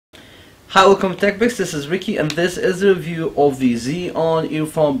Hi, welcome to TechBix. This is Ricky, and this is a review of the Xeon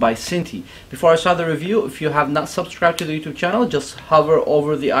earphone by Sentey. Before I start the review, if you have not subscribed to the YouTube channel, just hover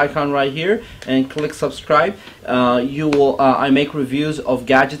over the icon right here and click subscribe. I make reviews of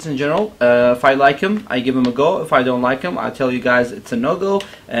gadgets in general. If I like them, I give them a go. If I don't like them, I tell you guys it's a no-go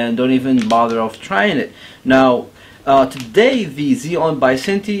and don't even bother of trying it. Now, today the Xeon by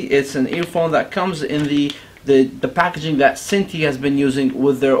Sentey, it's an earphone that comes in the packaging that Sentey has been using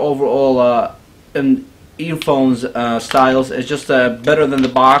with their overall earphones styles. Is just better than the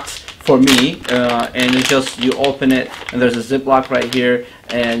box for me, and it's just, you open it and there's a ziplock right here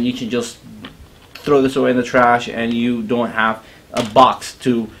and you can just throw this away in the trash and you don't have a box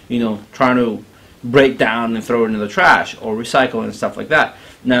to, trying to break down and throw it in the trash or recycle and stuff like that.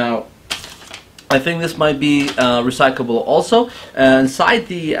 Now, I think this might be recyclable also. Inside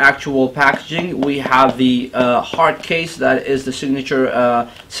the actual packaging, we have the hard case that is the signature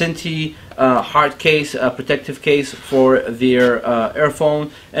Sentey hard case, protective case for their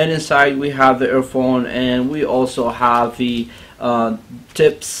earphone. And inside we have the earphone, and we also have the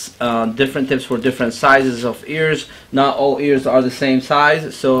tips, different tips for different sizes of ears. Not all ears are the same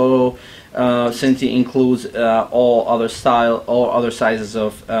size, so Sentey includes all other sizes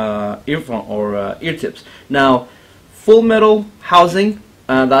of earphone or ear tips. Now, full metal housing.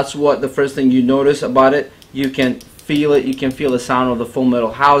 That's what the first thing you notice about it. You can feel it. You can feel the sound of the full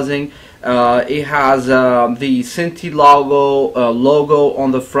metal housing. It has the Sentey logo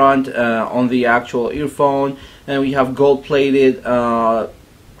on the front on the actual earphone, and we have gold-plated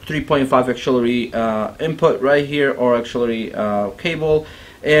 3.5 auxiliary input right here, or auxiliary cable.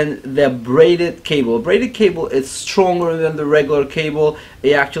 And the braided cable. Braided cable is stronger than the regular cable.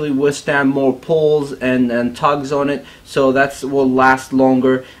 It actually withstand more pulls and tugs on it, so that will last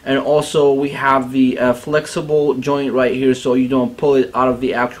longer. And also we have the flexible joint right here, so you don't pull it out of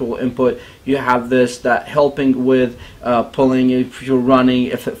the actual input. You have this that helping with pulling. If you're running,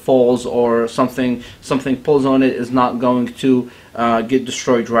 if it falls or something pulls on it, is not going to get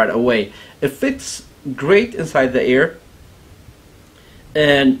destroyed right away. It fits great inside the ear.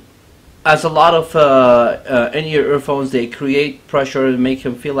 And as a lot of in-ear earphones, they create pressure and make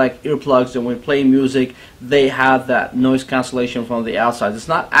them feel like earplugs, and when playing music they have that noise cancellation from the outside. It's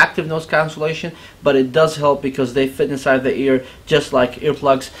not active noise cancellation, but it does help because they fit inside the ear just like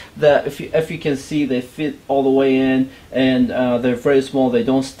earplugs. If you can see, they fit all the way in, and they're very small. They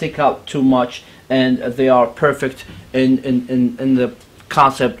don't stick out too much, and they are perfect in the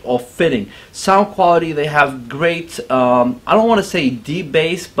concept of fitting. Sound quality, they have great, I don't want to say deep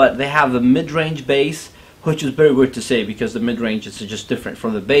bass, but they have the mid-range bass, which is very weird to say because the mid-range is just different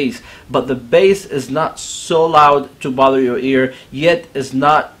from the bass. But the bass is not so loud to bother your ear, yet is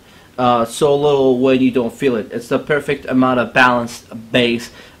not so little when you don't feel it. It's the perfect amount of balanced bass.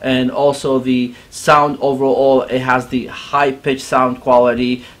 And also the sound overall, it has the high-pitched sound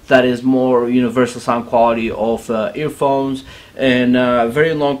quality that is more universal sound quality of earphones, and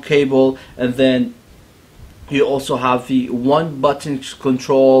very long cable. And then you also have the one-button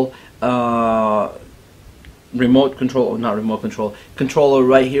control, controller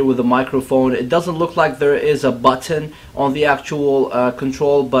right here with a microphone. It doesn't look like there is a button on the actual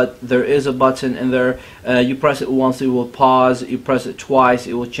control, but there is a button in there. You press it once, it will pause. You press it twice,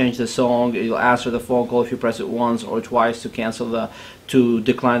 it will change the song. It will answer the phone call if you press it once, or twice to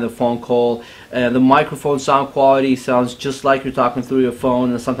decline the phone call. The microphone sound quality sounds just like you're talking through your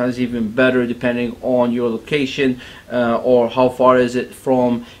phone, and sometimes even better depending on your location or how far is it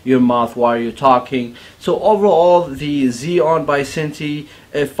from your mouth while you're talking. So overall, the Xeon by Sentey,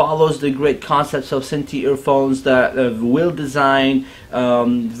 it follows the great concepts of Sentey earphones that are well designed,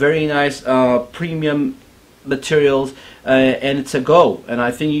 very nice premium materials, and it's a go. And I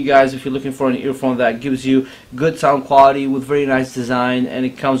think you guys, if you're looking for an earphone that gives you good sound quality with very nice design, and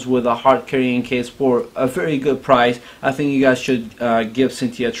it comes with a hard carrying case for a very good price, I think you guys should give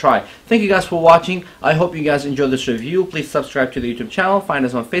Sentey a try. Thank you guys for watching. I hope you guys enjoyed this review. Please subscribe to the YouTube channel. Find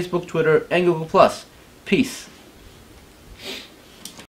us on Facebook, Twitter, and Google+. Peace.